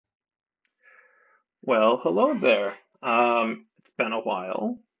Well, hello there. It's been a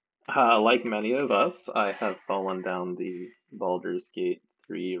while. Like many of us, I have fallen down the Baldur's Gate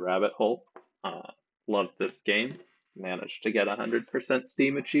 3 rabbit hole. Uh, Loved this game. Managed to get 100%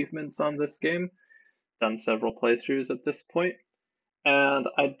 Steam achievements on this game. Done several playthroughs at this point. And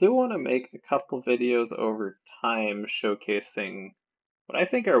I do want to make a couple videos over time showcasing what I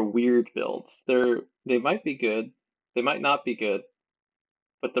think are weird builds. They might be good, they might not be good,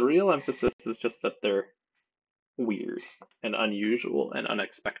 but the real emphasis is just that they're weird and unusual and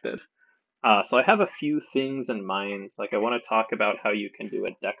unexpected. So I have a few things in mind. Like I want to talk about how you can do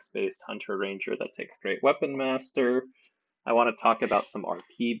a dex-based hunter ranger that takes great weapon master. I want to talk about some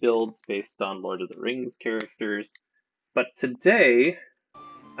RP builds based on Lord of the Rings characters. But today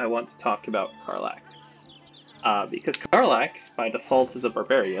I want to talk about KARLACH. Because KARLACH by default is a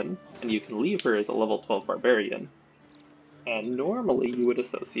barbarian, and you can leave her as a level 12 barbarian. And normally you would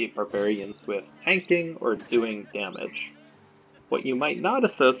associate barbarians with tanking or doing damage. What you might not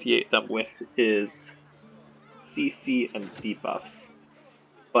associate them with is CC and debuffs.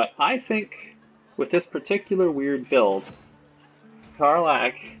 But I think with this particular weird build,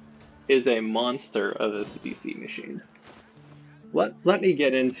 KARLACH is a monster of a CC machine. Let me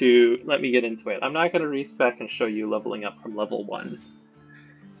get into it. I'm not going to respec and show you leveling up from level 1.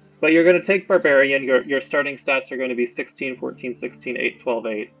 But you're going to take Barbarian, your starting stats are going to be 16, 14, 16, 8, 12,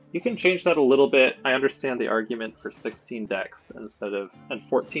 8. You can change that a little bit. I understand the argument for 16 dex and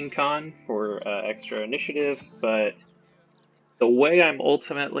 14 con for extra initiative, but the way I'm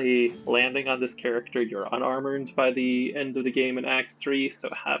ultimately landing on this character, you're unarmored by the end of the game in Acts 3, so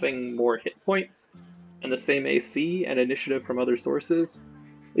having more hit points and the same AC and initiative from other sources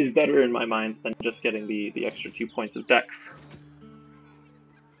is better in my mind than just getting the extra 2 points of dex.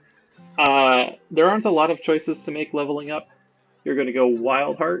 There aren't a lot of choices to make leveling up. You're going to go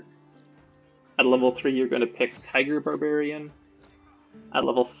Wild Heart. At level 3, you're going to pick Tiger Barbarian. At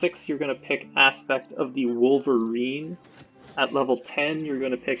level 6, you're going to pick Aspect of the Wolverine. At level 10, you're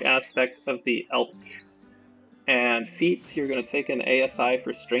going to pick Aspect of the Elk. And feats, you're going to take an ASI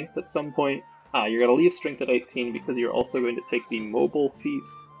for Strength at some point. You're going to leave Strength at 18 because you're also going to take the Mobile feat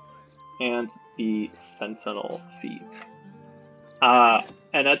and the Sentinel feat.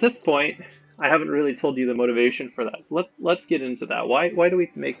 And at this point, I haven't really told you the motivation for that. So let's get into that. Why do we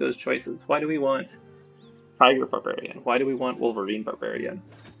make those choices? Why do we want Tiger Barbarian? Why do we want Wolverine Barbarian?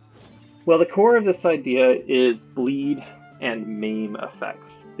 Well, the core of this idea is bleed and maim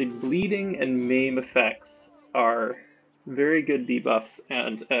effects. The bleeding and maim effects are very good debuffs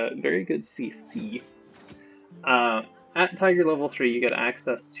and very good CC. At Tiger level 3, you get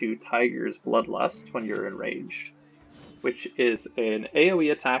access to Tiger's Bloodlust when you're enraged, which is an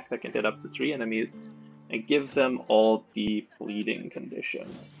AoE attack that can hit up to 3 enemies and give them all the bleeding condition.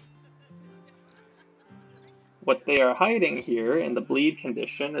 What they are hiding here in the bleed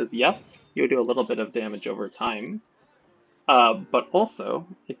condition is, yes, you do a little bit of damage over time, but also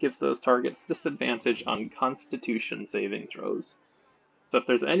it gives those targets disadvantage on Constitution saving throws. So if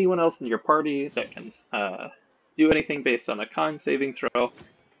there's anyone else in your party that can do anything based on a con saving throw,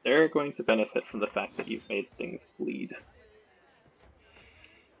 they're going to benefit from the fact that you've made things bleed.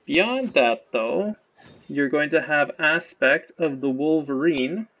 Beyond that, though, you're going to have Aspect of the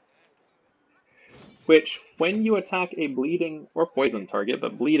Wolverine, which, when you attack a bleeding or poison target,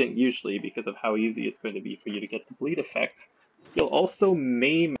 but bleeding usually because of how easy it's going to be for you to get the bleed effect, you'll also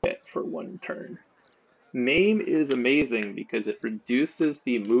maim it for 1 turn. Maim is amazing because it reduces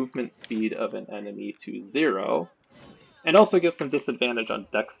the movement speed of an enemy to 0, and also gives them disadvantage on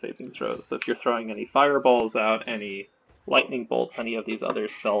dex saving throws. So if you're throwing any fireballs out, any lightning bolts, any of these other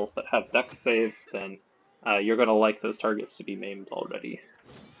spells that have dex saves, then you're going to like those targets to be maimed already.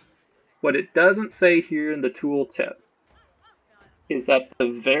 What it doesn't say here in the tooltip is that the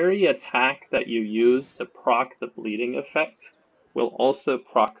very attack that you use to proc the bleeding effect will also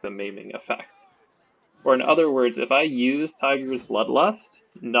proc the maiming effect. Or in other words, if I use Tiger's Bloodlust,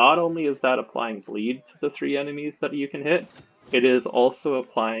 not only is that applying bleed to the 3 enemies that you can hit, it is also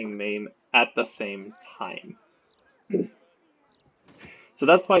applying maim at the same time. So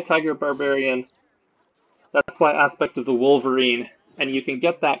that's why Tiger Barbarian, that's why Aspect of the Wolverine, and you can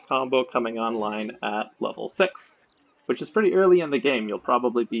get that combo coming online at level 6, which is pretty early in the game. You'll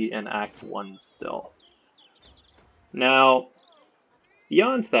probably be in Act 1 still. Now,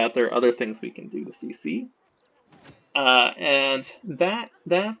 beyond that, there are other things we can do to CC. And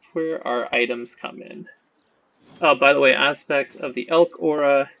that's where our items come in. By the way, Aspect of the Elk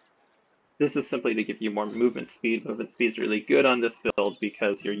Aura, this is simply to give you more movement speed. Movement speed is really good on this build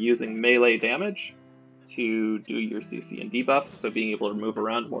because you're using melee damage to do your CC and debuffs, so being able to move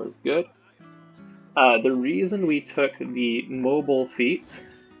around more is good. The reason we took the mobile feat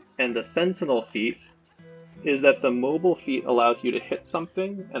and the sentinel feat is that the mobile feat allows you to hit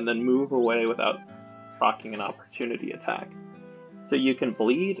something and then move away without proccing an opportunity attack. So you can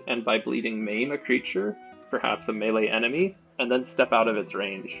bleed, and by bleeding maim a creature, perhaps a melee enemy, and then step out of its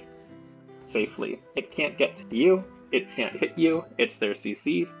range safely. It can't get to you, it can't hit you, it's their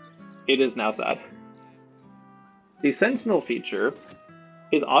CC. It is now sad. The Sentinel feature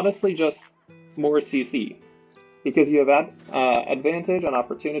is honestly just more CC, because you have advantage on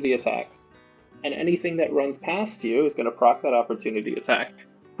opportunity attacks, and anything that runs past you is going to proc that opportunity attack.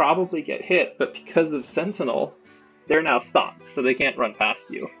 Probably get hit, but because of Sentinel, they're now stopped, so they can't run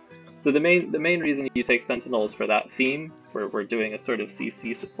past you. So the main reason you take Sentinel is for that theme, where we're doing a sort of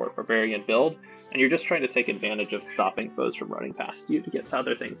CC support barbarian build, and you're just trying to take advantage of stopping foes from running past you to get to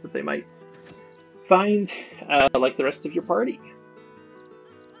other things that they might find, like the rest of your party.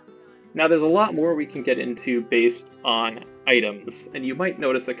 Now there's a lot more we can get into based on items, and you might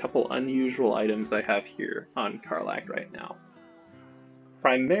notice a couple unusual items I have here on KARLACH right now.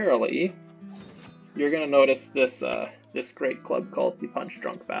 Primarily, you're going to notice this this great club called the Punch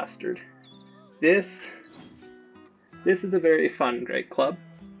Drunk Bastard. This is a very fun great club.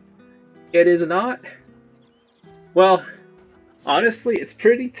 It is not, well, honestly, it's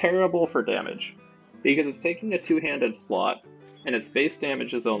pretty terrible for damage, because it's taking a two-handed slot, and its base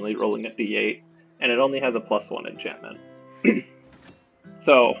damage is only rolling at d8, and it only has a +1 enchantment.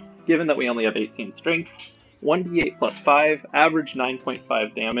 So, given that we only have 18 strength, 1d8 plus 5, average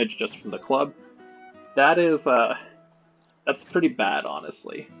 9.5 damage just from the club, that's pretty bad,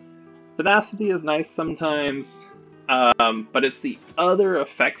 honestly. Tenacity is nice sometimes, but it's the other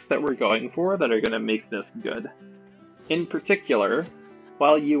effects that we're going for that are going to make this good. In particular,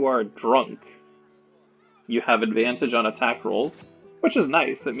 while you are drunk, you have advantage on attack rolls, which is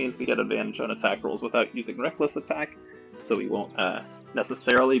nice. It means we get advantage on attack rolls without using Reckless Attack, so we won't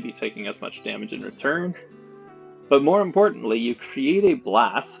necessarily be taking as much damage in return. But more importantly, you create a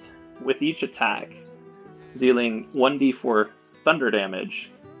blast with each attack, dealing 1d4 thunder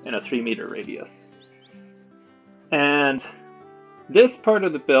damage in a 3-meter radius. And this part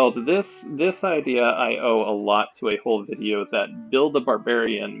of the build, this idea I owe a lot to a whole video that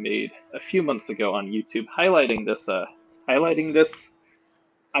Build-a-Barbarian made a few months ago on YouTube, highlighting this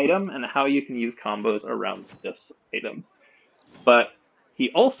item and how you can use combos around this item. But he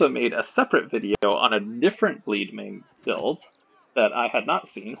also made a separate video on a different Bleed-Maim build that I had not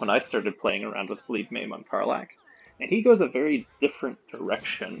seen when I started playing around with Bleed-Maim on KARLACH. And he goes a very different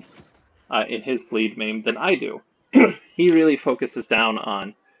direction in his Bleed-Maim than I do. He really focuses down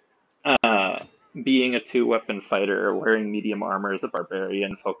on being a 2-weapon fighter, wearing medium armor as a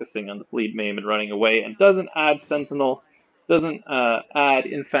barbarian, focusing on the Bleed-Maim and running away, and doesn't add Sentinel, doesn't add,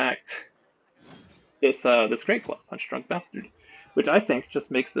 in fact, this Great Club, Punch Drunk Bastard, which I think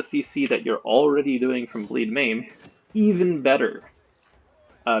just makes the CC that you're already doing from Bleed-Maim even better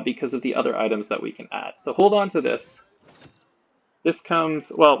because of the other items that we can add. So hold on to this. This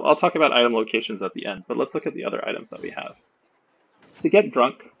comes, well, I'll talk about item locations at the end, but let's look at the other items that we have. To get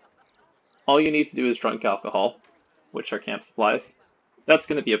drunk, all you need to do is drunk alcohol, which are camp supplies. That's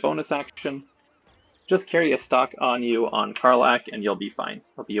going to be a bonus action. Just carry a stock on you on KARLACH and you'll be fine.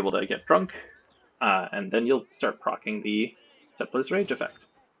 You'll be able to get drunk, and then you'll start proccing the Templar's Rage effect.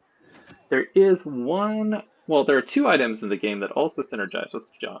 There is there are 2 items in the game that also synergize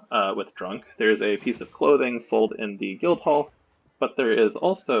with drunk. There's a piece of clothing sold in the guild hall, but there is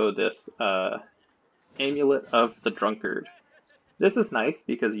also this Amulet of the Drunkard. This is nice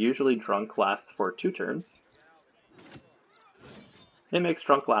because usually drunk lasts for 2 turns. It makes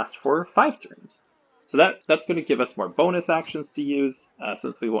drunk last for 5 turns. So that's going to give us more bonus actions to use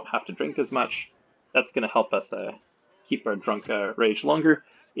since we won't have to drink as much. That's going to help us keep our drunk rage longer.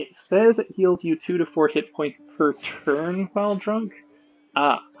 It says it heals you 2 to 4 hit points per turn while drunk.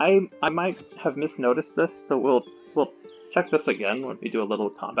 I might have misnoticed this, so we'll check this again when we do a little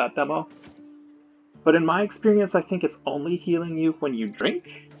combat demo. But in my experience, I think it's only healing you when you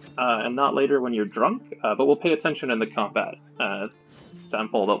drink, and not later when you're drunk. But we'll pay attention in the combat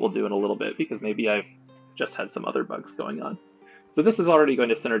sample that we'll do in a little bit, because maybe I've just had some other bugs going on. So this is already going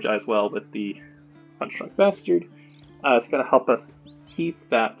to synergize well with the Punch Drunk Bastard. It's going to help us keep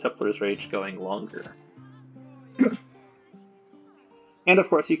that Templar's Rage going longer. And of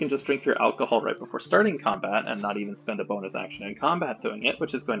course, you can just drink your alcohol right before starting combat and not even spend a bonus action in combat doing it,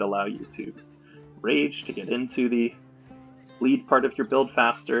 which is going to allow you to rage to get into the bleed part of your build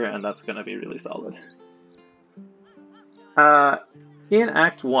faster, and that's going to be really solid. In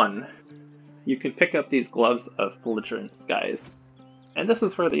Act 1, you can pick up these Gloves of Belligerent Skies. And this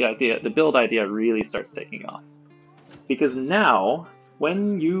is where the build idea really starts taking off. Because now,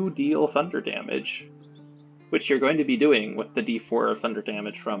 when you deal thunder damage, which you're going to be doing with the d4 of thunder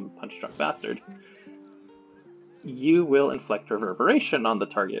damage from Punch Drunk Bastard, you will inflict reverberation on the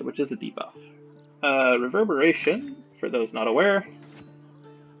target, which is a debuff. Reverberation, for those not aware,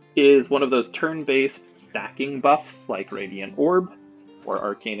 is one of those turn-based stacking buffs like Radiant Orb or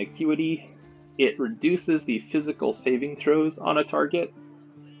Arcane Acuity. It reduces the physical saving throws on a target,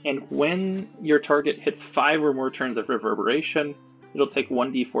 and when your target hits 5 or more turns of reverberation, it'll take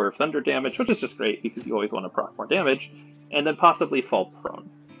 1d4 of thunder damage, which is just great because you always want to proc more damage, and then possibly fall prone.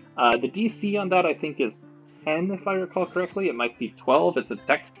 The DC on that I think is 10 if I recall correctly. It might be 12. It's a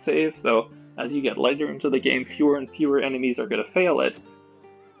dex save, so as you get later into the game, fewer and fewer enemies are going to fail it.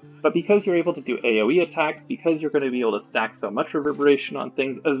 But because you're able to do AoE attacks, because you're going to be able to stack so much reverberation on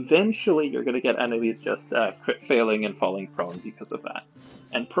things, eventually you're going to get enemies just crit failing and falling prone because of that.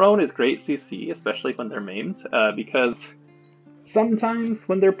 And prone is great CC, especially when they're maimed, because sometimes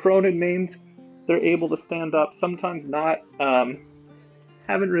when they're prone and maimed, they're able to stand up, sometimes not.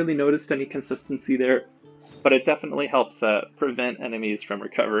 Haven't really noticed any consistency there, but it definitely helps prevent enemies from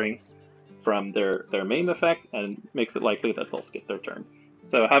recovering from their maim effect and makes it likely that they'll skip their turn.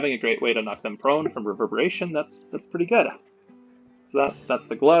 So having a great way to knock them prone from reverberation, that's pretty good. So that's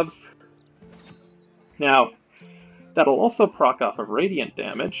the gloves. Now, that'll also proc off of radiant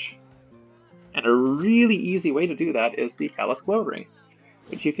damage, and a really easy way to do that is the Callous Glow Ring,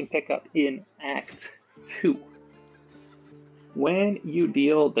 which you can pick up in Act 2. When you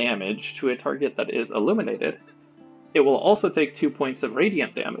deal damage to a target that is illuminated, it will also take 2 points of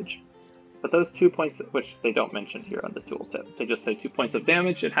radiant damage. But those 2 points, which they don't mention here on the tooltip, they just say 2 points of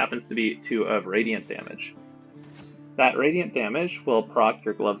damage, it happens to be 2 of radiant damage. That radiant damage will proc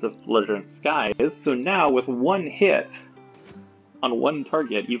your Gloves of Belligerent Skies, so now with one hit on one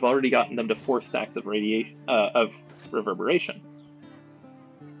target, you've already gotten them to 4 stacks of reverberation.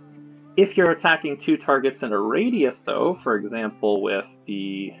 If you're attacking 2 targets in a radius, though, for example with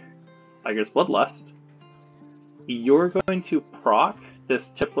the Tiger's Bloodlust, you're going to proc this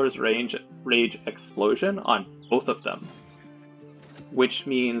Tippler's Rage Explosion on both of them, which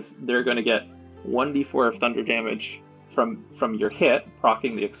means they're going to get 1d4 of thunder damage from your hit,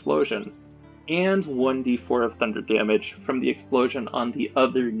 proccing the explosion, and 1d4 of thunder damage from the explosion on the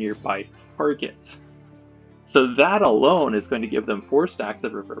other nearby target. So that alone is going to give them 4 stacks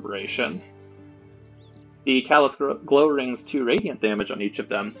of reverberation. The Callous Glow Ring's 2 radiant damage on each of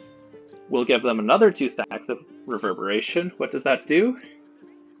them will give them another 2 stacks of reverberation. What does that do?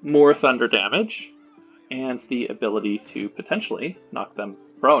 More thunder damage, and the ability to potentially knock them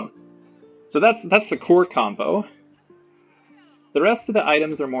prone. So that's the core combo. The rest of the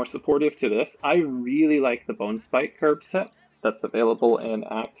items are more supportive to this. I really like the Bone Spike Garb set that's available in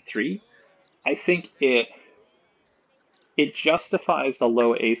Act 3. I think it justifies the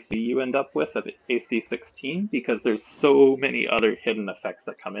low AC you end up with of AC 16 because there's so many other hidden effects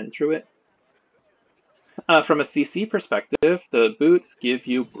that come in through it. From a CC perspective, the boots give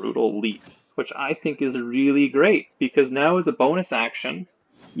you Brutal Leap, which I think is really great because now as a bonus action,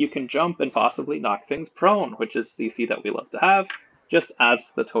 you can jump and possibly knock things prone, which is CC that we love to have. Just adds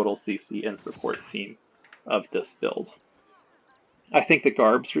to the total CC and support theme of this build. I think the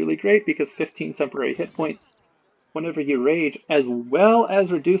Garb's really great because 15 temporary hit points whenever you rage, as well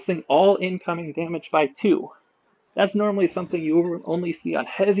as reducing all incoming damage by 2. That's normally something you only see on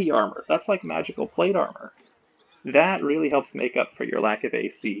heavy armor. That's like magical plate armor. That really helps make up for your lack of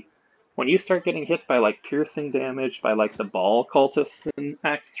AC. When you start getting hit by like piercing damage by like the ball cultists in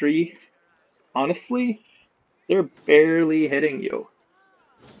Act 3, honestly, they're barely hitting you.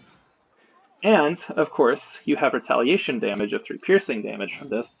 And, of course, you have retaliation damage of 3 piercing damage from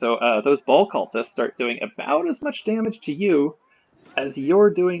this, so those ball cultists start doing about as much damage to you as you're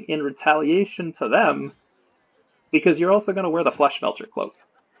doing in retaliation to them, because you're also going to wear the Flesh Melter cloak.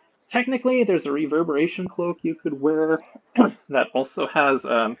 Technically, there's a reverberation cloak you could wear that also has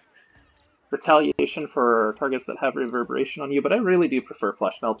retaliation for targets that have reverberation on you, but I really do prefer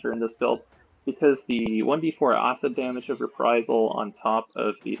Flesh Melter in this build because the 1d4 acid damage of reprisal on top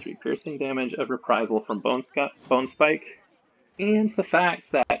of the 3 piercing damage of reprisal from Bone Spike, and the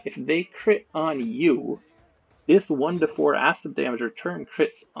fact that if they crit on you, this 1-4 acid damage return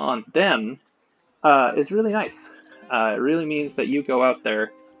crits on them is really nice. It really means that you go out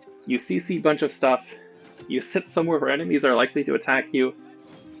there, you CC a bunch of stuff, you sit somewhere where enemies are likely to attack you,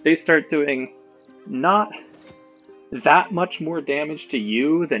 they start doing not that much more damage to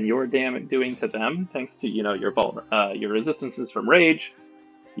you than you're doing to them, thanks to your resistances from rage,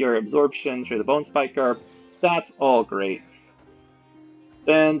 your absorption through the Bone Spike Garb. That's all great.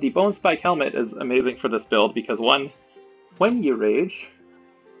 Then the Bone Spike Helmet is amazing for this build because one, when you rage,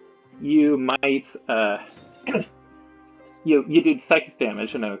 you might you do psychic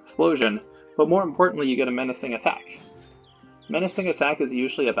damage in an explosion, but more importantly, you get a menacing attack. Menacing attack is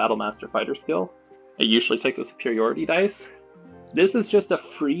usually a Battlemaster fighter skill. It usually takes a superiority dice. This is just a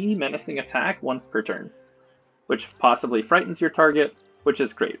free menacing attack once per turn, which possibly frightens your target, which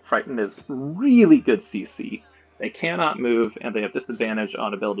is great. Frighten is really good CC. They cannot move, and they have disadvantage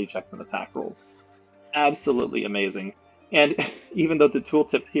on ability checks and attack rolls. Absolutely amazing. And even though the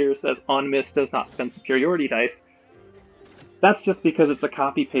tooltip here says on miss does not spend superiority dice, that's just because it's a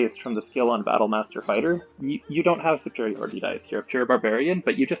copy-paste from the skill on Battlemaster Fighter. You don't have superiority dice. You're a pure barbarian,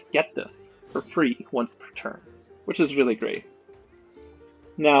 but you just get this for free once per turn, which is really great.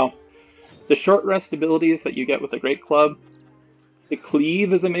 Now, the short rest abilities that you get with the Great Club, the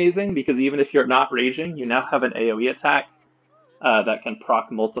Cleave is amazing because even if you're not raging, you now have an AoE attack that can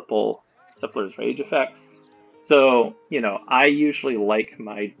proc multiple Tippler's Rage effects. So, I usually like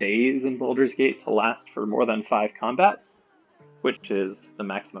my days in Baldur's Gate to last for more than 5 combats, which is the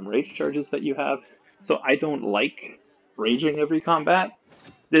maximum rage charges that you have. So I don't like raging every combat.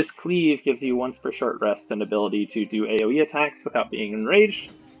 This Cleave gives you once per short rest an ability to do AoE attacks without being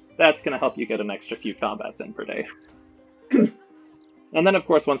enraged. That's going to help you get an extra few combats in per day. And then, of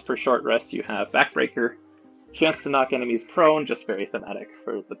course, once per short rest, you have Backbreaker. Chance to knock enemies prone, just very thematic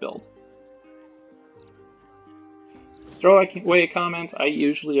for the build. Throwaway comment, I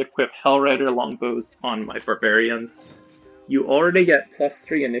usually equip Hellrider longbows on my barbarians. You already get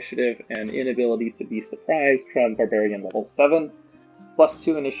 +3 initiative and inability to be surprised from Barbarian level 7,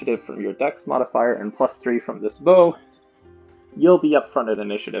 +2 initiative from your Dex modifier, and +3 from this bow. You'll be up front at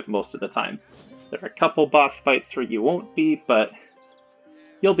initiative most of the time. There are a couple boss fights where you won't be, but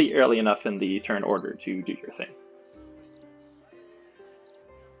you'll be early enough in the turn order to do your thing.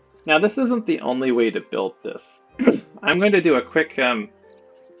 Now, this isn't the only way to build this. I'm going to do a quick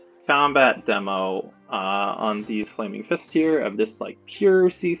combat demo on these Flaming Fists here of this pure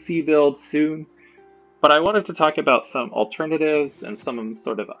CC build soon. But I wanted to talk about some alternatives and some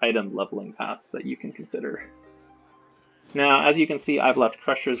sort of item leveling paths that you can consider. Now, as you can see, I've left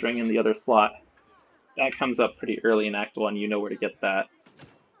Crusher's Ring in the other slot. That comes up pretty early in Act 1, you know where to get that.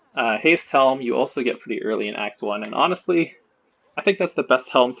 Haste Helm, you also get pretty early in Act 1, and honestly, I think that's the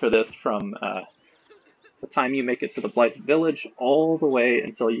best helm for this from the time you make it to the Blighted Village all the way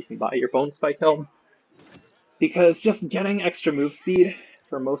until you can buy your Bone Spike Helm. Because just getting extra move speed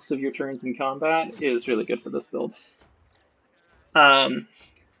for most of your turns in combat is really good for this build.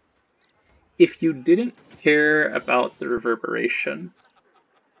 If you didn't care about the reverberation,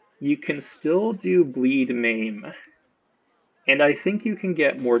 you can still do Bleed-Maim, and I think you can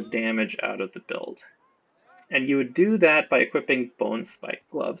get more damage out of the build. And you would do that by equipping Bone Spike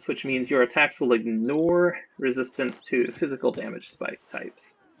Gloves, which means your attacks will ignore resistance to physical damage spike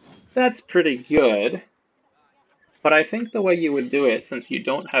types. That's pretty good, but I think the way you would do it, since you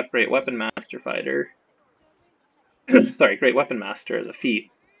don't have Great Weapon Master Fighter, Great Weapon Master as a feat,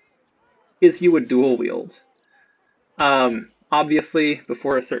 is you would dual wield. Obviously,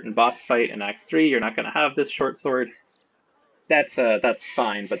 before a certain boss fight in Act 3, you're not going to have this short sword. That's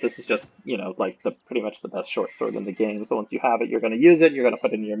fine, but this is just, pretty much the best short sword in the game. So once you have it, you're going to use it, you're going to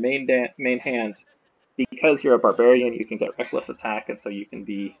put it in your main hand. Because you're a barbarian, you can get reckless attack, and so you can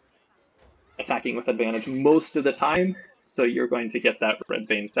be attacking with advantage most of the time. So you're going to get that Red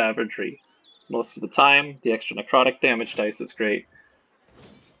Vein Savagery most of the time. The extra necrotic damage dice is great.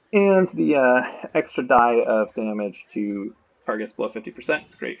 And the extra die of damage to targets below 50%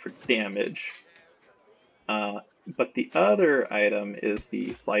 is great for damage. But the other item is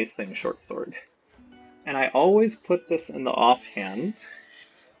the Slicing Short Sword. And I always put this in the offhand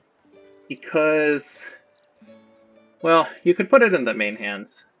because, well, you could put it in the main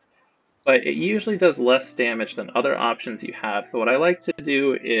hands, but it usually does less damage than other options you have. So what I like to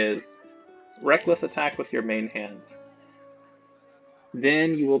do is reckless attack with your main hand.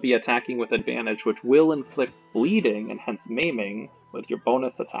 Then you will be attacking with advantage, which will inflict bleeding and hence maiming with your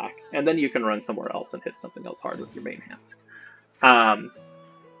bonus attack, and then you can run somewhere else and hit something else hard with your main hand.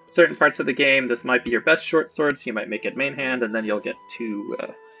 Certain parts of the game, this might be your best short sword, so you might make it main hand, and then you'll get 2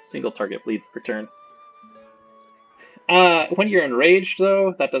 single target bleeds per turn. When you're enraged,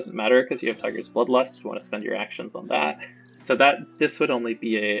 though, that doesn't matter because you have Tiger's Bloodlust if you want to spend your actions on that. So this would only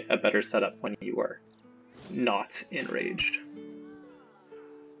be a better setup when you are not enraged.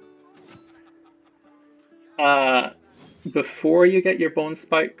 Before you get your Bone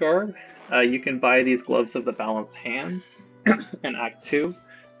Spike Garb, you can buy these Gloves of the Balanced Hands in Act 2.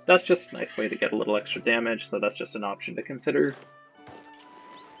 That's just a nice way to get a little extra damage, so that's just an option to consider.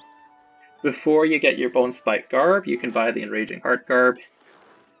 Before you get your Bone Spike Garb, you can buy the Enraging Heart Garb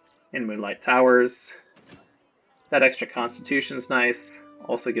in Moonlight Towers. That extra Constitution's nice,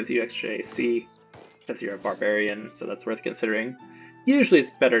 also gives you extra AC, because you're a barbarian, so that's worth considering. Usually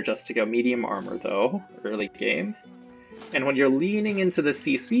it's better just to go medium armor though, early game. And when you're leaning into the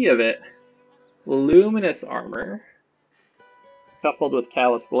CC of it, luminous armor, coupled with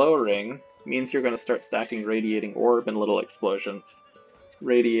Callous Glow Ring, means you're going to start stacking Radiating Orb and Little Explosions.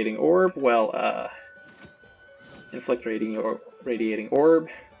 Radiating Orb, well, inflict Radiating Orb.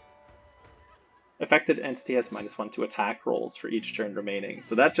 Affected entity has -1 to attack rolls for each turn remaining,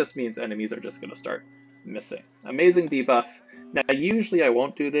 so that just means enemies are just going to start missing. Amazing debuff. Now, usually I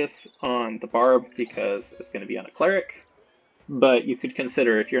won't do this on the Barb because it's going to be on a Cleric, but you could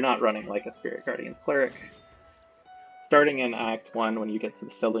consider if you're not running like a Spirit Guardian's Cleric, starting in Act 1 when you get to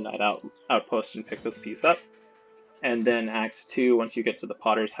the Selûnite outpost and pick this piece up, and then Act 2 once you get to the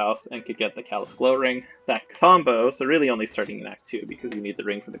Potter's House and could get the Callous Glow Ring. That combo, so really only starting in Act 2 because you need the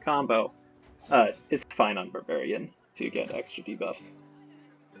ring for the combo, is fine on Barbarian to get extra debuffs.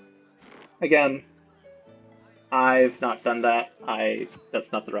 Again, I've not done that.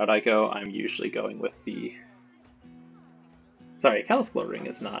 That's not the route I go. I'm usually going with the... Sorry, Callous Glow Ring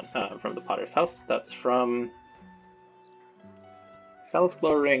is not from the Potter's House. That's from... Callous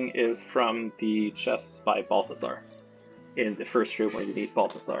Glow Ring is from the chests by Balthazar in the first room where you need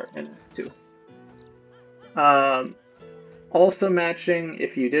Balthazar in Act 2. Also matching,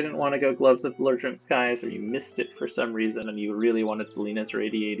 if you didn't want to go Gloves of Belligerent Skies or you missed it for some reason and you really wanted to lean into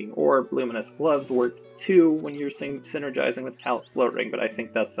Radiating Orb, Luminous Gloves work too when you're synergizing with Callous Glow Ring, but I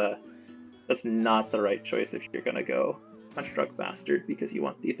think that's not the right choice if you're going to go Punch Drunk Bastard because you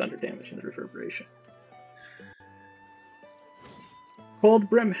want the Thunder damage and the Reverberation. Cold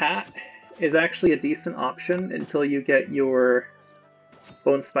Brim Hat is actually a decent option until you get your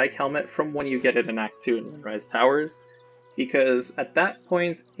Bone Spike Helmet from when you get it in Act 2 in Moonrise Towers, because at that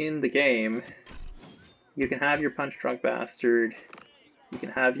point in the game, you can have your Punch Drunk Bastard, you can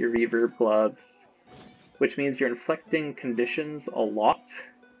have your Reverb Gloves, which means you're inflicting conditions a lot,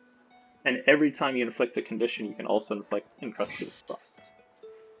 and every time you inflict a condition, you can also inflict Encrusted Frost.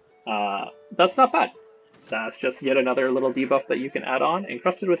 That's not bad. That's just yet another little debuff that you can add on.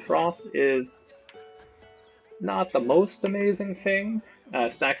 Encrusted with Frost is not the most amazing thing.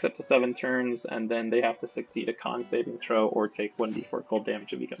 Stacks up to 7 turns, and then they have to succeed a con saving throw or take 1d4 cold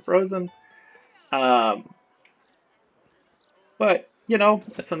damage and become frozen. But, you know,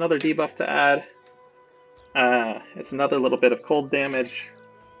 it's another debuff to add. It's another little bit of cold damage.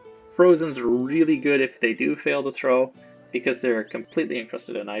 Frozen's really good if they do fail to throw, because they're completely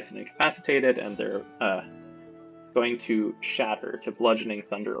encrusted in ice and incapacitated, and they're going to shatter to bludgeoning,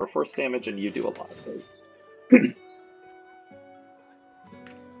 thunder, or force damage, and you do a lot of those.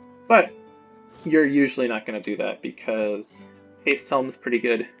 But you're usually not going to do that because Haste Helm's pretty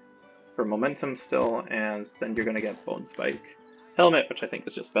good for momentum still, and then you're going to get Bone Spike Helmet, which I think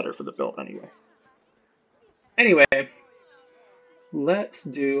is just better for the build anyway. Anyway, let's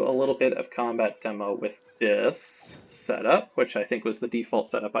do a little bit of combat demo with this setup, which I think was the default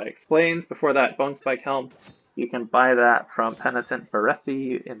setup I explained. Before that, Bone Spike Helm, you can buy that from Penitent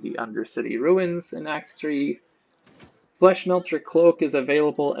Barethi in the Undercity Ruins in Act 3. Flesh Melter Cloak is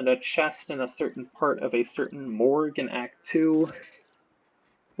available in a chest in a certain part of a certain morgue in Act 2.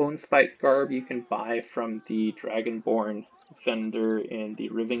 Bone Spike Garb you can buy from the Dragonborn vendor in the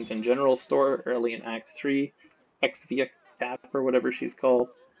Rivington General Store early in Act 3. Exvia Cap or whatever she's called.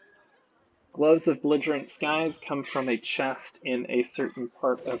 Gloves of Belligerent Skies come from a chest in a certain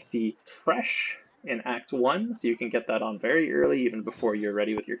part of the Fresh in Act 1, so you can get that on very early, even before you're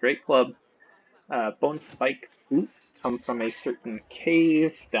ready with your Great Club. Bone Spike Boots come from a certain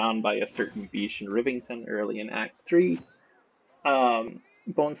cave down by a certain beach in Rivington early in Act 3.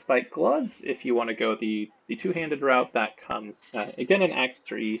 Bone Spike Gloves, if you want to go the two-handed route, that comes again in Act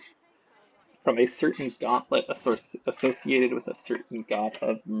 3 from a certain gauntlet associated with a certain god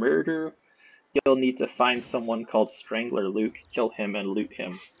of murder. You'll need to find someone called Strangler Luke, kill him, and loot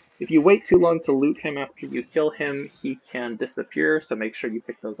him. If you wait too long to loot him after you kill him, he can disappear, so make sure you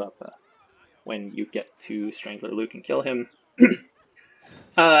pick those up when you get to Strangler Luke and kill him.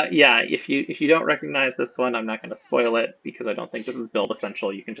 Yeah, if you don't recognize this one, I'm not going to spoil it, because I don't think this is build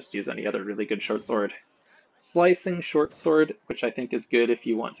essential. You can just use any other really good short sword. Slicing short sword, which I think is good if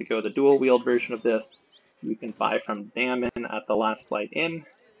you want to go the dual wield version of this, you can buy from Damon at the Last Light Inn.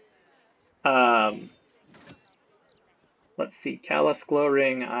 Let's see, Callous Glow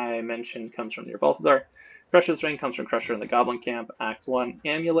Ring, I mentioned, comes from near Balthazar. Crusher's Ring comes from Crusher in the Goblin Camp, Act 1.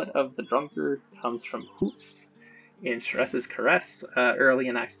 Amulet of the Drunkard comes from Hoops in Shress's Caress early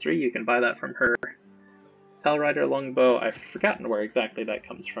in Act 3. You can buy that from her. Hellrider Longbow, I've forgotten where exactly that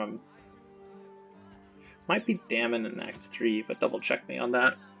comes from. Might be Damon in Act 3, but double check me on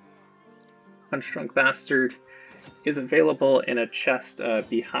that. Punchdrunk Bastard is available in a chest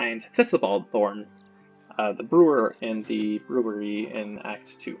behind Thistlebaud Thorn, the brewer in the brewery in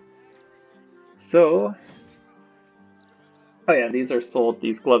Act 2. So, oh yeah, these are sold,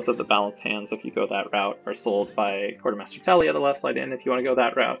 these Gloves of the Balanced Hands, if you go that route, are sold by Quartermaster Talia, the Last Light Inn, if you want to go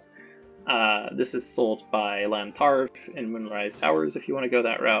that route. This is sold by Lantarv in Moonrise Towers, if you want to go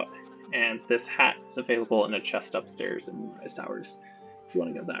that route. And this hat is available in a chest upstairs in Moonrise Towers, if you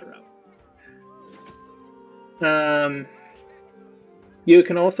want to go that route. You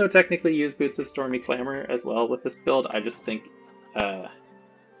can also technically use Boots of Stormy Clamor as well with this build. I just think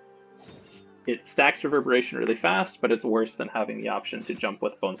it stacks Reverberation really fast, but it's worse than having the option to jump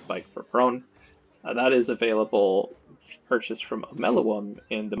with Bone Spike for prone. That is available, purchased from Omelawum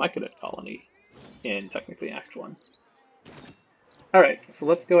in the Myconid colony in technically Act 1. Alright, so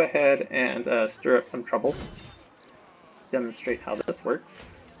let's go ahead and stir up some trouble to demonstrate how this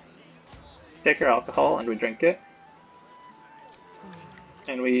works. Take our alcohol and we drink it.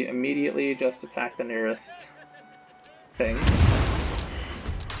 And we immediately just attack the nearest thing.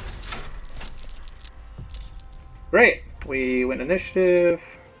 Great! We win initiative.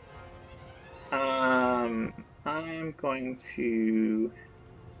 I'm going to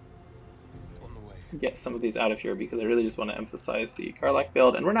get some of these out of here because I really just want to emphasize the KARLACH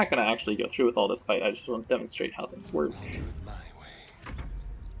build, and we're not going to actually go through with all this fight, I just want to demonstrate how things work.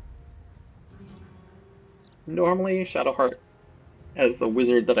 Normally, Shadowheart, as the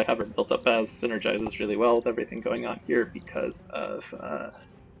wizard that I have it built up as, synergizes really well with everything going on here because of...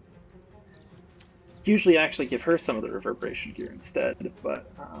 usually I actually give her some of the reverberation gear instead,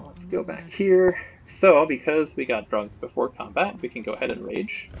 but let's go back here. So, because we got drunk before combat, we can go ahead and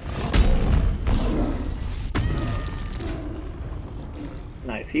rage.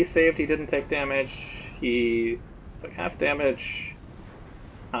 Nice, he saved, he didn't take damage, he took half damage.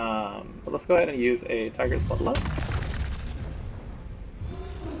 But let's go ahead and use a Tiger's Bloodlust.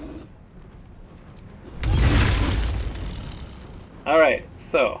 Alright,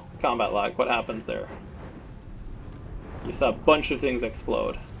 so, combat log, what happens there? You saw a bunch of things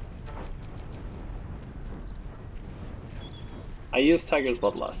explode. I used Tiger's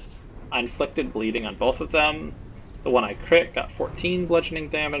Bloodlust. I inflicted bleeding on both of them. The one I crit got 14 bludgeoning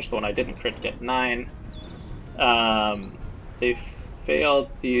damage, the one I didn't crit get 9. They failed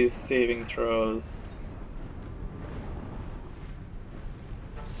these saving throws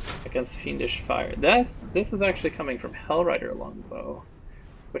against Fiendish Fire. This is actually coming from Hellrider Longbow,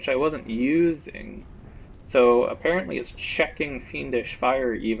 which I wasn't using. So apparently it's checking Fiendish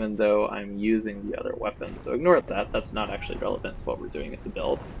Fire even though I'm using the other weapon. So ignore that, that's not actually relevant to what we're doing at the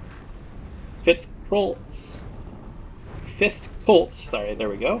build. Fist Colts, sorry, there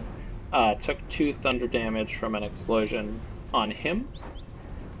we go. Took 2 thunder damage from an explosion on him,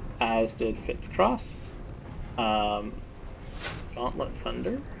 as did Fitzcross. Gauntlet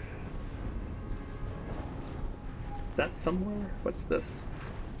Thunder? Is that somewhere? What's this?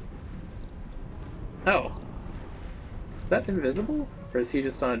 Oh. Is that invisible? Or is he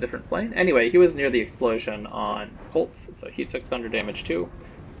just on a different plane? Anyway, he was near the explosion on Colts, so he took thunder damage too.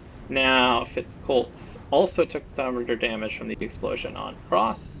 Now, Fitzcolts also took thunder damage from the explosion on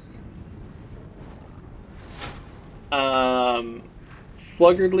Cross.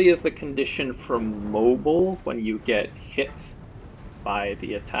 Sluggardly is the condition from mobile when you get hit by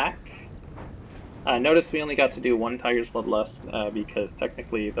the attack. Notice we only got to do 1 Tiger's Bloodlust because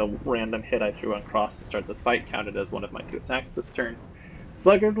technically the random hit I threw on Cross to start this fight counted as one of my 2 attacks this turn.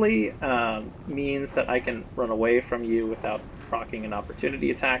 Sluggardly means that I can run away from you without proccing an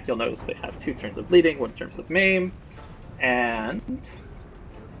opportunity attack. You'll notice they have 2 turns of bleeding, 1 turn of maim, and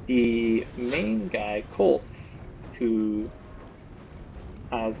the main guy, Colts, who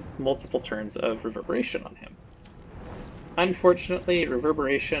has multiple turns of reverberation on him. Unfortunately,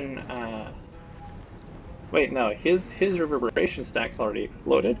 reverberation... wait, no, his reverberation stack's already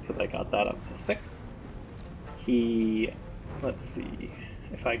exploded because I got that up to 6. He... let's see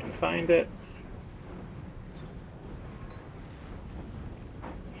if I can find it.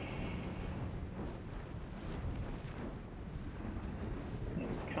 In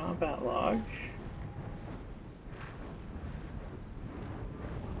combat log.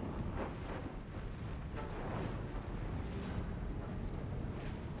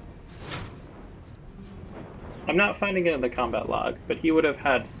 I'm not finding it in the combat log, but he would have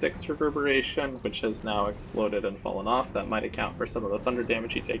had 6 reverberation, which has now exploded and fallen off. That might account for some of the thunder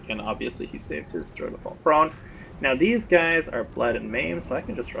damage he taken. Obviously, he saved his throw to fall prone. Now these guys are bled and maimed, so I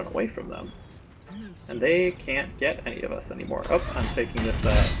can just run away from them. And they can't get any of us anymore. Oh, I'm taking this,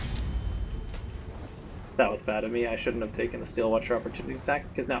 that was bad of me. I shouldn't have taken the Steel Watcher opportunity attack,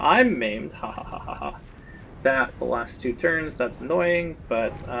 because now I'm maimed. Ha ha ha ha ha. That, the last 2 turns, that's annoying,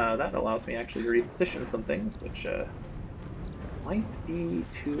 but that allows me actually to reposition some things, which might be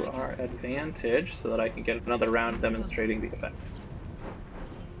to our advantage, so that I can get another round demonstrating the effects.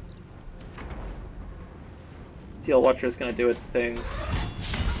 Steel Watcher is going to do its thing.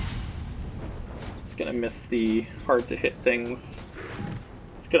 It's going to miss the hard-to-hit things.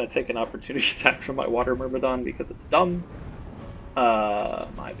 It's going to take an opportunity attack from my Water Myrmidon because it's dumb.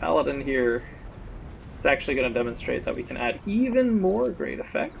 My Paladin here is actually going to demonstrate that we can add even more great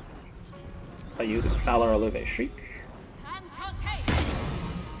effects by using Valor Olive Shriek.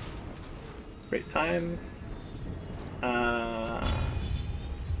 Great times. I'm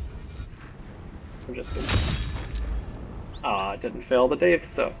just gonna... Ah, it didn't fail the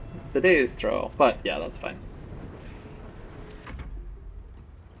day's throw, but yeah, that's fine.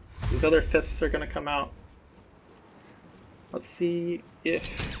 These other fists are gonna come out. Let's see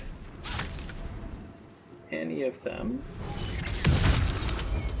if any of them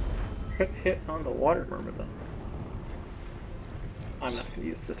crit hit on the Water Myrmidon. I'm not gonna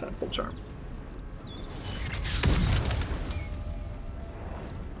use the Tentacle Charm.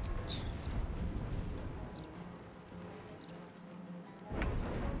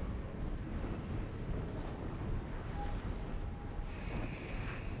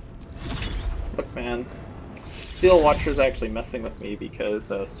 Look, man, Steel Watcher's actually messing with me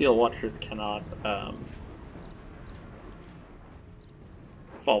because Steel Watchers cannot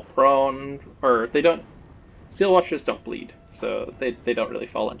fall prone, or they don't. Steel Watchers don't bleed, so they don't really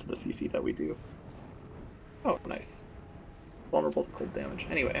fall into the CC that we do. Oh, nice. Vulnerable to cold damage.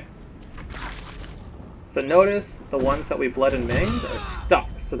 Anyway. So notice the ones that we bled and maimed are stuck,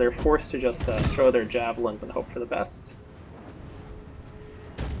 so they're forced to just throw their javelins and hope for the best.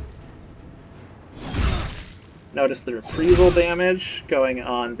 Notice the reprisal damage going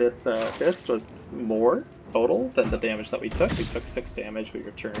on this fist was more total than the damage that we took. We took 6 damage, we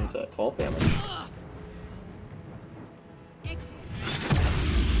returned 12 damage.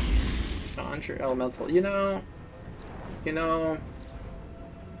 Conjure Elemental. You know...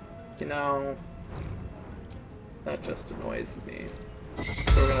 That just annoys me.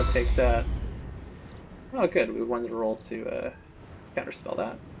 So we're gonna take that. Oh good, we won the roll to counterspell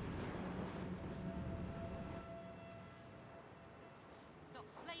that. The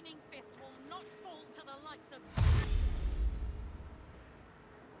flaming fist will not fall to the likes of...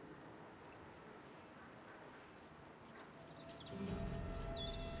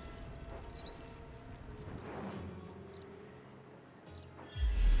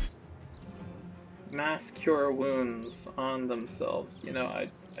 Mass cure wounds on themselves. You know, I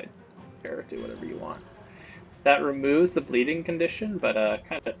care, do whatever you want. That removes the bleeding condition, but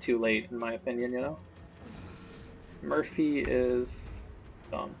kind of too late in my opinion, you know? Murphy is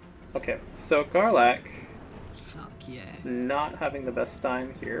dumb. Okay, so KARLACH is not having the best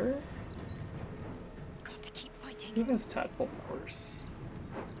time here. Got to keep fighting. Who has tactical powers?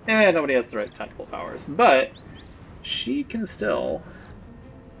 Nobody has the right tactical powers, but she can still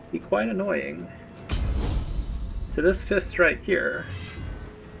be quite annoying. So this fist right here,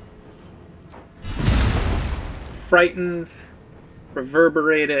 frightened,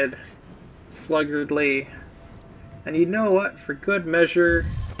 reverberated, sluggardly, and you know what? For good measure,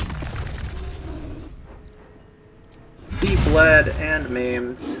 be bled and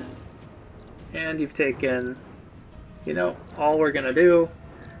maimed, and you've taken, you know, all we're gonna do.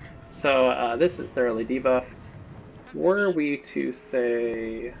 So this is thoroughly debuffed. Were we to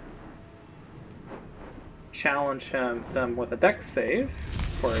say challenge them with a dex save,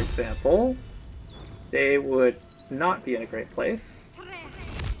 for example, they would not be in a great place.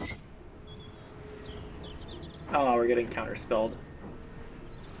 Oh, we're getting counterspelled.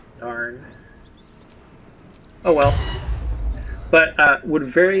 Darn. Oh well. But would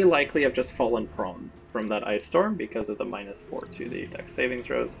very likely have just fallen prone from that ice storm because of the -4 to the dex saving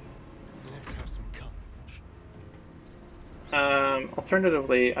throws. Let's have some carnage.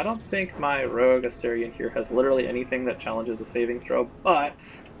 Alternatively, I don't think my rogue Astarion here has literally anything that challenges a saving throw, but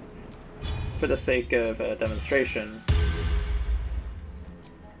for the sake of a demonstration,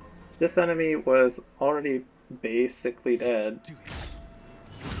 this enemy was already basically dead,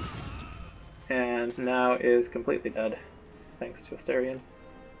 and now is completely dead, thanks to Astarion.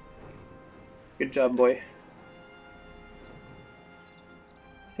 Good job, boy.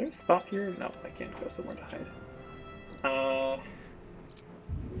 Is there a spot here? No, I can't go somewhere to hide. Oh,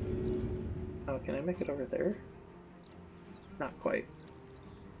 can I make it over there? Not quite.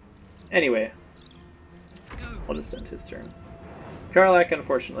 Anyway, Let's go. I'll just end his turn. KARLACH,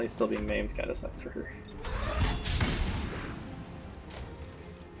 unfortunately, still being maimed. Kinda sucks for her.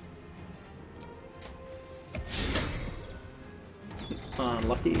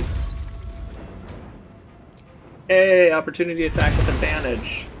 Unlucky. Hey, opportunity attack with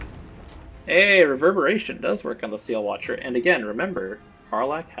advantage. Hey, Reverberation does work on the Steel Watcher, and again, remember,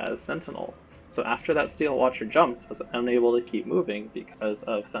 KARLACH has Sentinel. So after that Steel Watcher jumped, was unable to keep moving because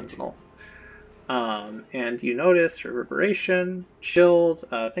of Sentinel. And you notice Reverberation, Chilled,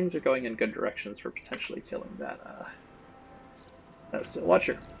 things are going in good directions for potentially killing that Steel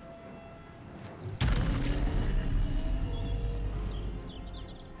Watcher.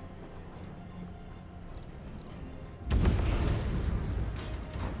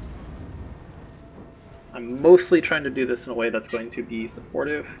 I'm mostly trying to do this in a way that's going to be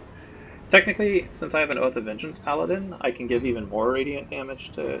supportive. Technically, since I have an Oath of Vengeance Paladin, I can give even more radiant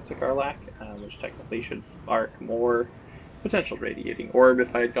damage to KARLACH, which technically should spark more potential Radiating Orb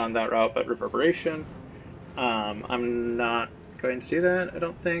if I had gone that route, but Reverberation. I'm not going to do that, I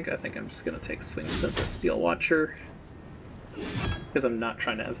don't think. I think I'm just going to take swings at the Steel Watcher, because I'm not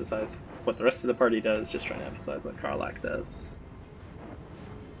trying to emphasize what the rest of the party does, just trying to emphasize what KARLACH does.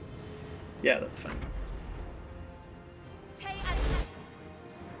 Yeah, that's fine.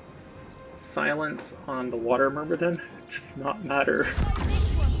 Silence on the Water Myrmidon does not matter.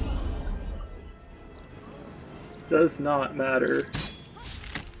 This does not matter.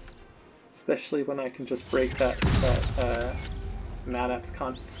 Especially when I can just break that Madap's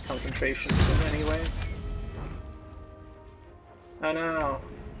concentration soon anyway. Oh no!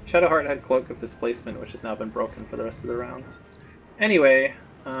 Shadowheart had Cloak of Displacement, which has now been broken for the rest of the round. Anyway,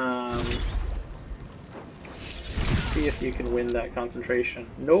 see if you can win that concentration.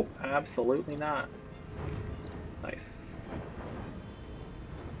 Nope, absolutely not. Nice.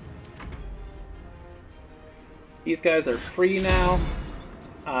 These guys are free now.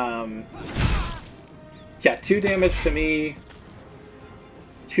 Yeah, 2 damage to me,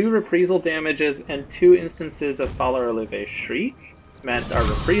 2 reprisal damages, and 2 instances of Falar Olive Shriek meant our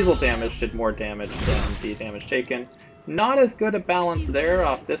reprisal damage did more damage than the damage taken. Not as good a balance there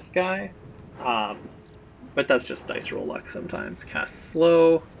off this guy, but that's just dice roll luck sometimes. Cast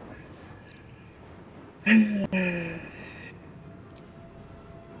slow.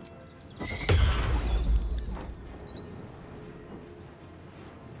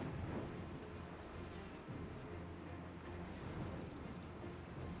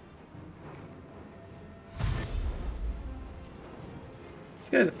 This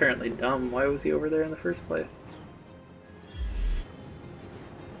guy's apparently dumb. Why was he over there in the first place?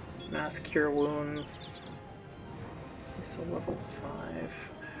 Mass Cure Wounds. He's a level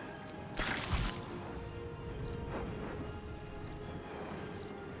 5.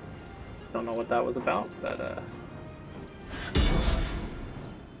 Don't know what that was about, but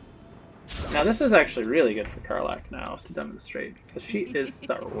now this is actually really good for KARLACH now to demonstrate, because she is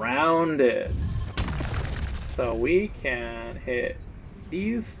surrounded. So we can hit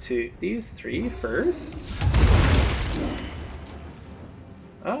these 3 first.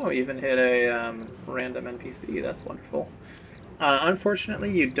 Oh, even hit a random NPC. That's wonderful. Unfortunately,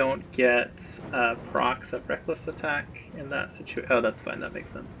 you don't get procs of Reckless Attack in that situation. Oh, that's fine. That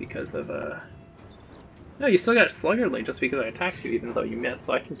makes sense because of No, you still got Sluggardly just because I attacked you, even though you missed.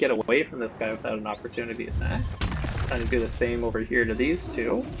 So I can get away from this guy without an opportunity attack. Trying to do the same over here to these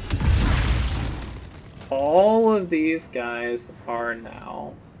 2. All of these guys are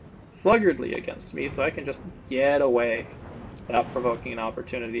now Sluggardly against me, so I can just get away without provoking an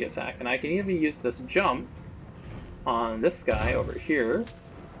opportunity attack. And I can even use this jump on this guy over here,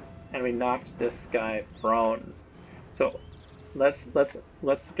 and we knocked this guy prone. So let's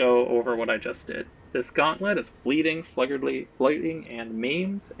go over what I just did. This gauntlet is bleeding, sluggardly, bleeding, and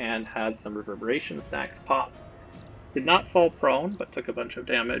maimed, and had some reverberation stacks pop. Did not fall prone, but took a bunch of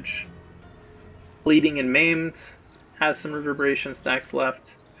damage. Bleeding and maimed has some reverberation stacks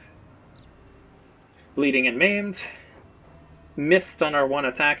left. Bleeding and maimed missed on our 1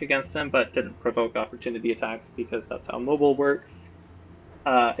 attack against him, but didn't provoke opportunity attacks because that's how mobile works.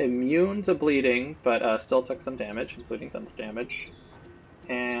 Immune to bleeding, but still took some damage, including thunder damage.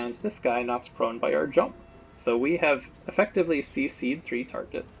 And this guy knocked prone by our jump. So we have effectively CC'd 3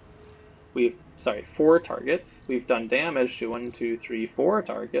 targets. 4 targets. We've done damage to 1, 2, 3, 4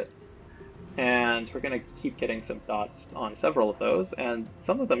 targets. And we're going to keep getting some dots on several of those, and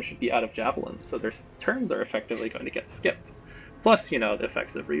some of them should be out of javelins, so their turns are effectively going to get skipped. Plus, you know, the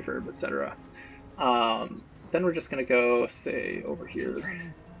effects of reverb, etc. Then we're just going to go, say, over here.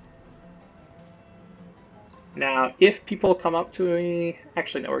 Now, if people come up to me,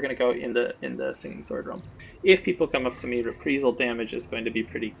 actually, no, we're going to go in the Singing Sword realm. If people come up to me, reprisal damage is going to be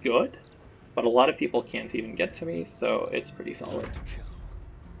pretty good, but a lot of people can't even get to me, so it's pretty solid. Time to kill.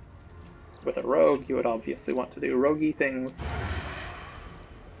 With a rogue, you would obviously want to do roguey things,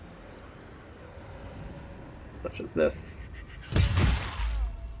 such as this.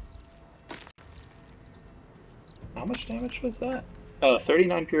 How much damage was that?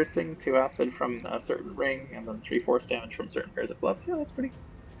 39 piercing, 2 acid from a certain ring, and then 3 force damage from certain pairs of gloves. Yeah, that's pretty.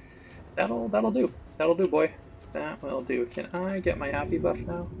 That'll do. That'll do, boy. That will do. Can I get my happy buff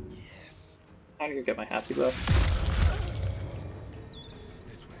now? Yes. How do you get my happy buff?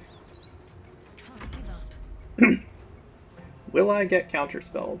 This way. Can't give up. Will I get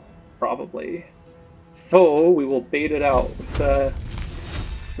counterspelled? Probably. So we will bait it out with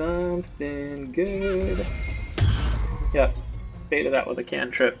something good. Yep, bait it out with a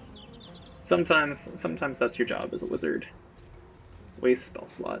cantrip. Sometimes that's your job as a wizard. Waste spell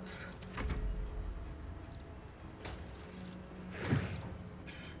slots.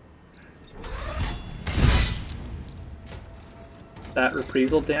 That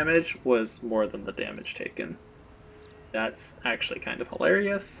reprisal damage was more than the damage taken. That's actually kind of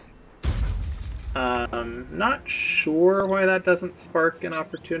hilarious. Not sure why that doesn't spark an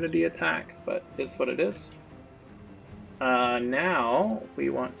opportunity attack, but it's what it is. Now we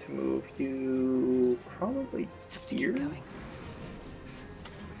want to move you probably here.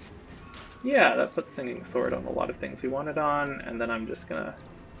 Yeah, that puts Singing Sword on a lot of things we wanted on, and then I'm just gonna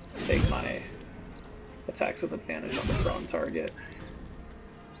take my attacks with advantage on the prone target.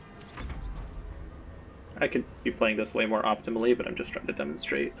 I could be playing this way more optimally, but I'm just trying to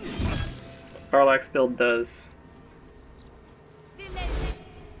demonstrate what KARLACH's build does. Do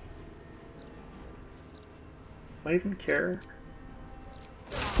I even care?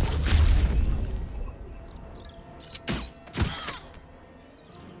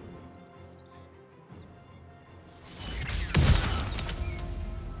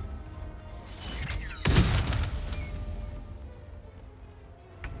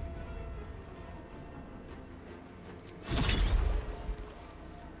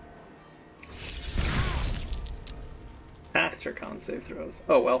 Faster con save throws.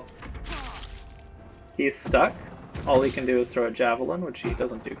 Oh well. He's stuck. All he can do is throw a javelin, which he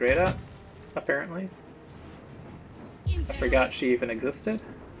doesn't do great at, apparently. I forgot she even existed.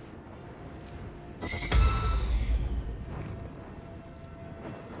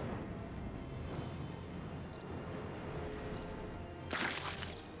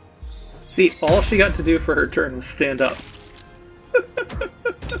 See, all she got to do for her turn was stand up.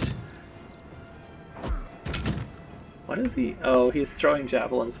 What is he? Oh, he's throwing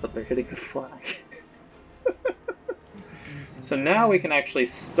javelins, but they're hitting the flag. So now we can actually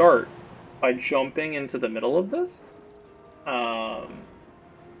start by jumping into the middle of this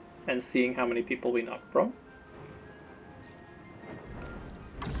and seeing how many people we knock prone.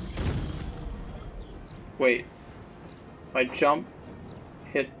 Wait, my jump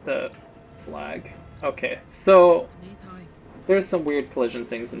hit the flag. Okay, so there's some weird collision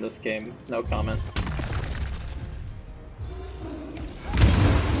things in this game. No comments.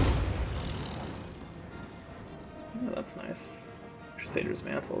 Oh, that's nice. Crusader's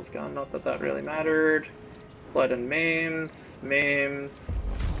Mantle is gone, not that that really mattered. Blood and Maims, Maims.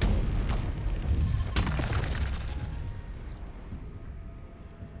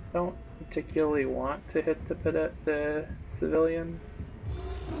 Don't particularly want to hit the civilian.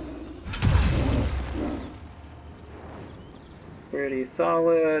 Pretty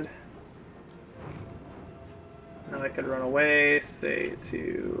solid. Now I could run away, say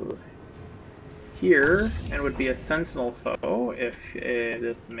to here, and would be a sentinel foe if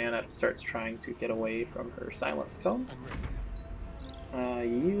this mana starts trying to get away from her silence cone.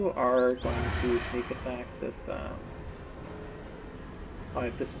 You are going to sneak attack this. I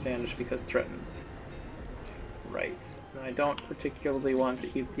have disadvantage because threatened. Right. And I don't particularly want to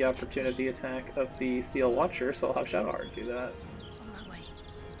eat the opportunity attack of the Steel Watcher, so I'll have Shadowheart do that. On my way.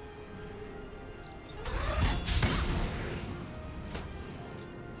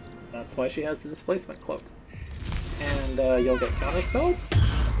 That's why she has the Displacement Cloak. And you'll get counterspelled?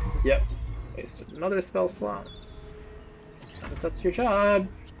 Yep. Wasted another spell slot. Sometimes that's your job.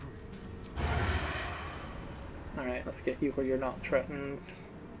 Alright, let's get you where you're not threatened.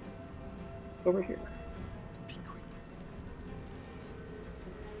 Over here.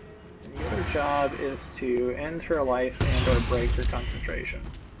 And your job is to end her life and or break her concentration.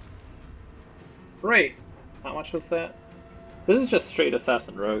 Great! How much was that? This is just straight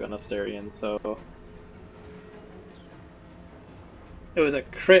Assassin Rogue on Asterion, so it was a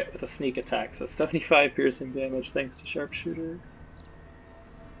crit with a sneak attack, so 75 piercing damage thanks to Sharpshooter.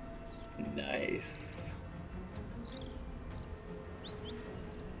 Nice.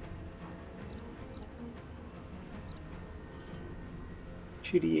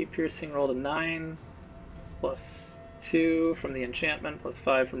 2d8 piercing, rolled a 9, plus 2 from the enchantment, plus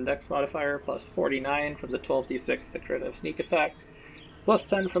 5 from Dex modifier, plus 49 from the 12d6, the crit of sneak attack, plus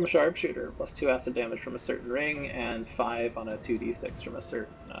 10 from Sharpshooter, plus 2 acid damage from a certain ring, and 5 on a 2d6 from a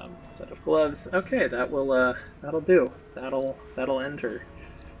certain set of gloves. Okay, that'll do. That'll end her.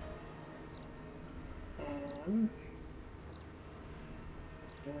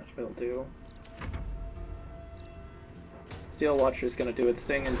 That will do. Steel Watcher's going to do its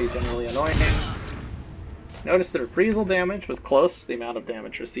thing and be generally annoying. Notice the reprisal damage was close to the amount of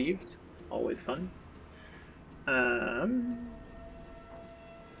damage received. Always fun.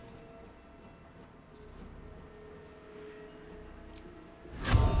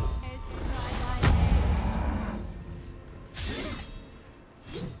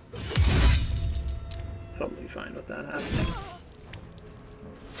 Totally fine with that happening.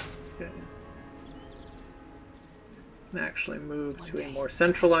 Okay. Can actually move to a more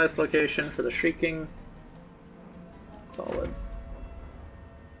centralized location for the Shrieking. Solid.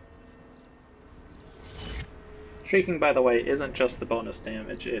 Shrieking, by the way, isn't just the bonus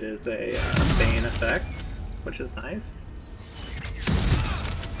damage, it is a Bane effect, which is nice.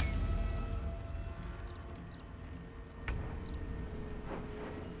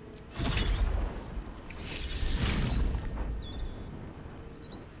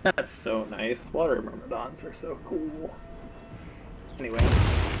 That's so nice. Water Myrmidons are so cool. Anyway.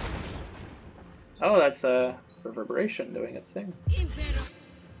 Oh, that's a Reverberation doing its thing.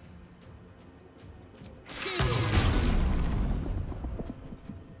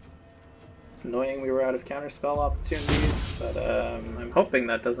 It's annoying we were out of counterspell opportunities, but I'm hoping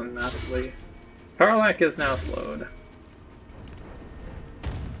that doesn't massively... KARLACH is now slowed.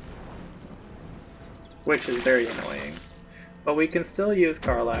 Which is very annoying. But we can still use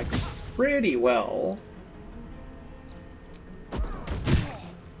KARLACH pretty well.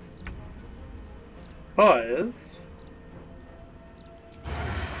 Because...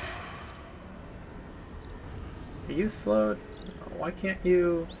 Are you slowed? Why can't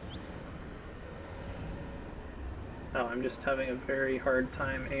you... Oh, I'm just having a very hard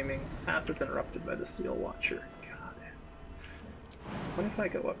time aiming. Path is interrupted by the Steel Watcher. Got it. What if I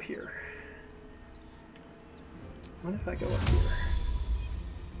go up here? What if I go up here?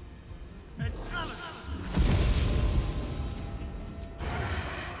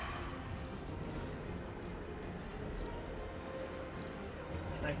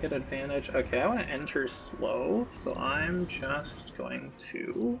 Can I get advantage? Okay, I want to enter slow, so I'm just going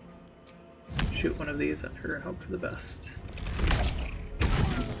to shoot one of these at her and hope for the best.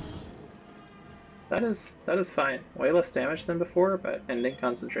 That is fine. Way less damage than before, but ending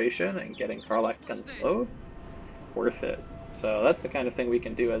concentration and getting KARLACH unslowed, worth it. So that's the kind of thing we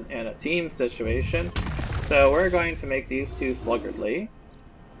can do in a team situation. So we're going to make these two sluggardly.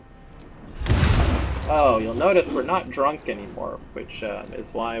 Oh, you'll notice we're not drunk anymore, which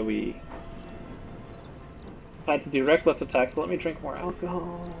is why we had to do reckless attacks. So let me drink more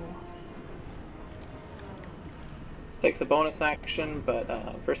alcohol. Takes a bonus action, but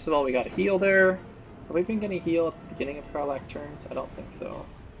first of all, we got a heal there. Have we been getting heal at the beginning of KARLACH turns? I don't think so.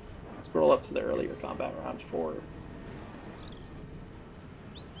 Scroll up to the earlier combat round 4.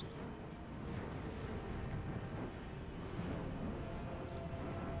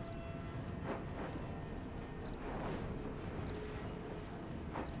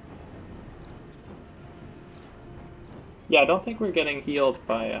 Yeah, I don't think we're getting healed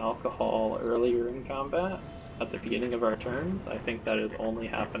by alcohol earlier in combat at the beginning of our turns. I think that is only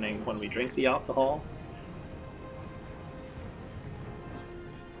happening when we drink the alcohol.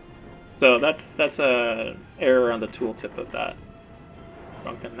 So that's a error on the tooltip of that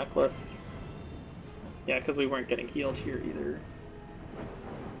drunken necklace. Yeah, because we weren't getting healed here either.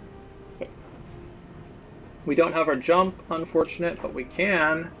 Okay. We don't have our jump, unfortunate, but we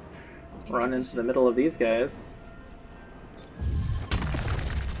can run into the middle of these guys.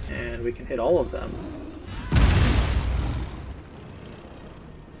 And we can hit all of them.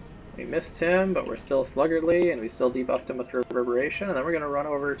 We missed him, but we're still sluggardly, and we still debuffed him with Reverberation, and then we're going to run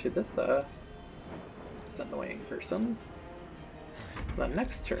over to this annoying person. The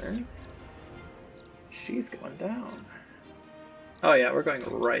next turn, she's going down. Oh yeah, we're going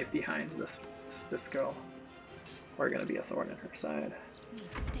right behind this girl. We're going to be a thorn in her side.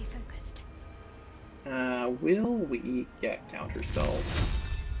 Stay focused. Will we get counterspelled?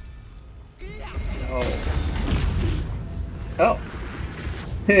 No. Oh.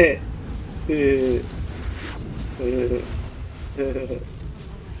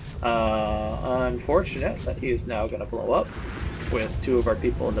 Unfortunate that he is now going to blow up with two of our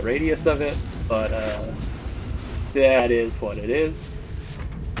people in the radius of it, but that is what it is.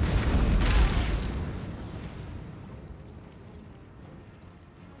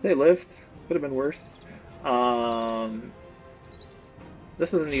 They lived. Could have been worse. Um,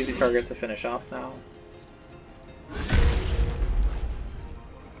 this is an easy target to finish off now.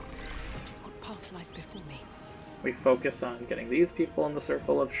 What path lies before me? We focus on getting these people in the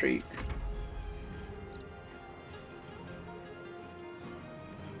circle of Shriek.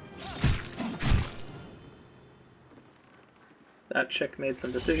 That chick made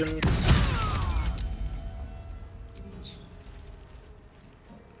some decisions.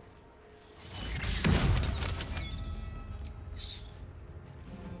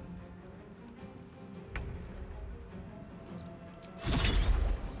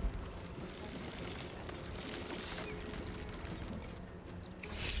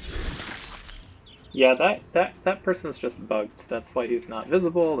 Yeah, that person's just bugged. That's why he's not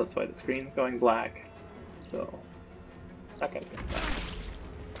visible. That's why the screen's going black. So that guy's gonna die.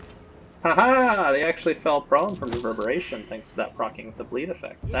 Haha! They actually fell prone from reverberation thanks to that proccing with the bleed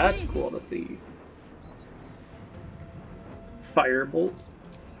effect. That's cool to see. Firebolt.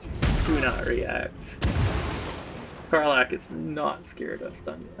 Do not react. KARLACH is not scared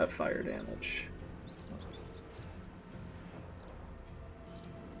of fire damage.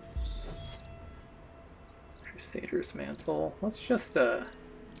 Crusader's Mantle. Let's just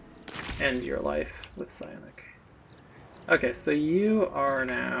end your life with Psionic. Okay, so you are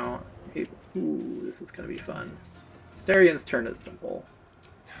now able. Ooh, this is gonna be fun. Astarion's turn is simple.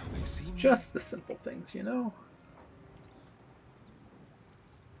 Now they It's see me. just the simple things, you know?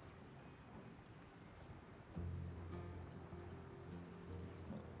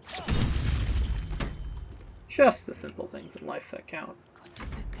 Just the simple things in life that count. Got to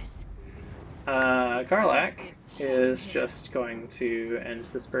focus. KARLACH It's hot in is here. just going to end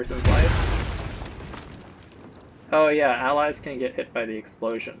this person's life. Oh yeah, allies can get hit by the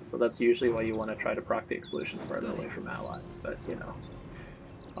explosion, so that's usually why you want to try to proc the explosions farther Got away it. from allies, but you know,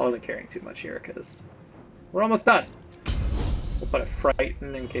 I wasn't caring too much here because we're almost done. We'll put a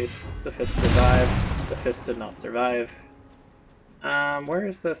Frighten in case the Fist survives. The Fist did not survive. Where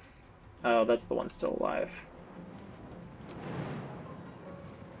is this? Oh, that's the one still alive.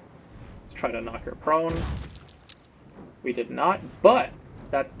 Let's try to knock her prone. We did not, but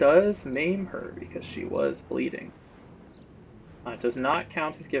that does maim her because she was bleeding. It does not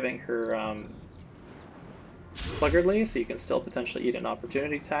count as giving her sluggardly, so you can still potentially eat an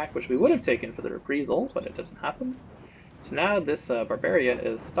opportunity attack, which we would have taken for the reprisal, but it didn't happen. So now this barbarian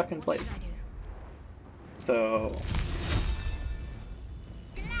is stuck in What shall I do? place. So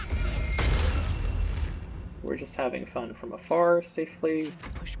we're just having fun from afar, safely. Time to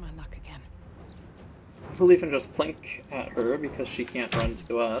push my luck again. We'll even just plink at her because she can't run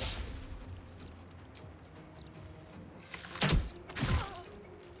to us.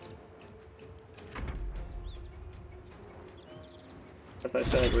 As I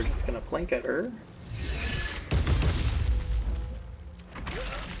said, we're just gonna plink at her.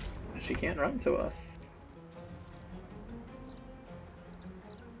 She can't run to us.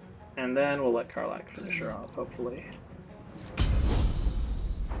 And then we'll let KARLACH finish her off, hopefully.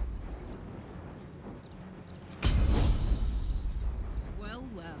 Well,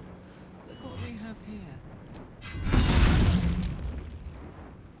 well. Look what we have here.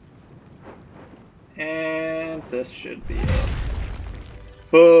 And this should be it.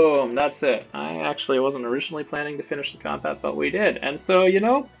 Boom, that's it. I actually wasn't originally planning to finish the combat, but we did. And so, you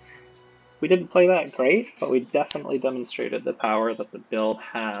know, we didn't play that great, but we definitely demonstrated the power that the build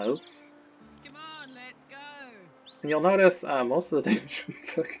has. Come on, let's go. And you'll notice most of the damage we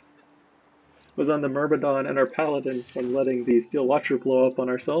took was on the Myrmidon and our Paladin from letting the Steel Watcher blow up on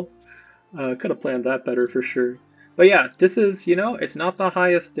ourselves. Could have planned that better for sure. But yeah, this is, you know, it's not the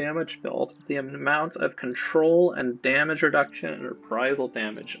highest damage build. The amount of control and damage reduction and reprisal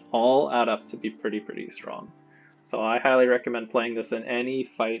damage all add up to be pretty strong. So I highly recommend playing this in any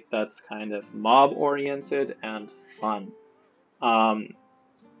fight that's kind of mob-oriented and fun. Um,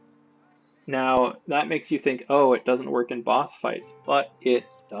 Now, that makes you think, oh, it doesn't work in boss fights, but it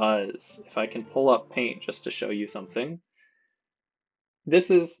does. If I can pull up Paint just to show you something.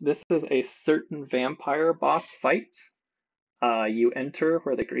 This is a certain vampire boss fight. You enter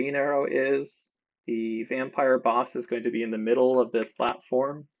where the green arrow is. The vampire boss is going to be in the middle of this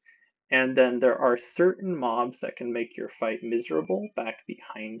platform, And then there are certain mobs that can make your fight miserable back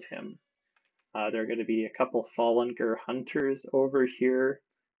behind him. There are going to be a couple Fallen Hunters over here.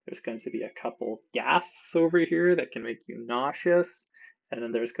 There's going to be a couple Ghasts over here that can make you nauseous. And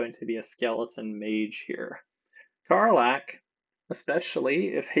then there's going to be a Skeleton Mage here. KARLACH, especially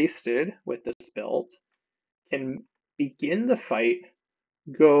if hasted with this build, can begin the fight,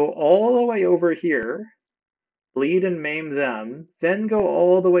 go all the way over here, bleed and maim them, then go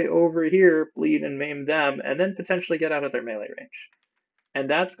all the way over here, bleed and maim them, and then potentially get out of their melee range. And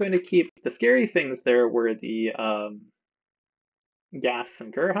that's going to keep the scary things there were the Gas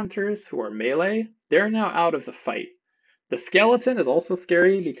and Gur Hunters, who are melee. They're now out of the fight. The skeleton is also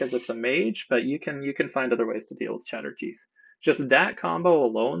scary because it's a mage, but you can find other ways to deal with Chatterteeth. Just that combo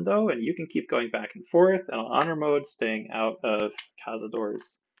alone, though, and you can keep going back and forth, and on honor mode, staying out of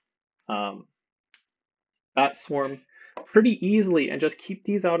Cazador's Bat Swarm pretty easily, and just keep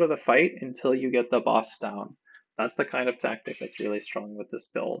these out of the fight until you get the boss down. That's the kind of tactic that's really strong with this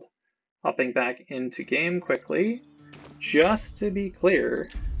build. Hopping back into game quickly, just to be clear,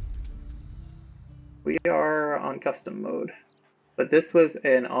 we are on custom mode. But this was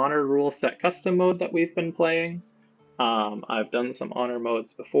an honor rule set custom mode that we've been playing. I've done some honor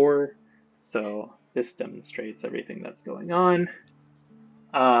modes before, so this demonstrates everything that's going on.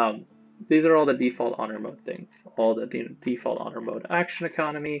 These are all the default honor mode things, all the default honor mode action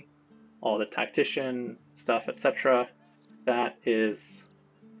economy, all the tactician stuff, etc. That is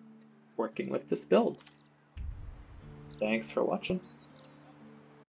working with this build. Thanks for watching.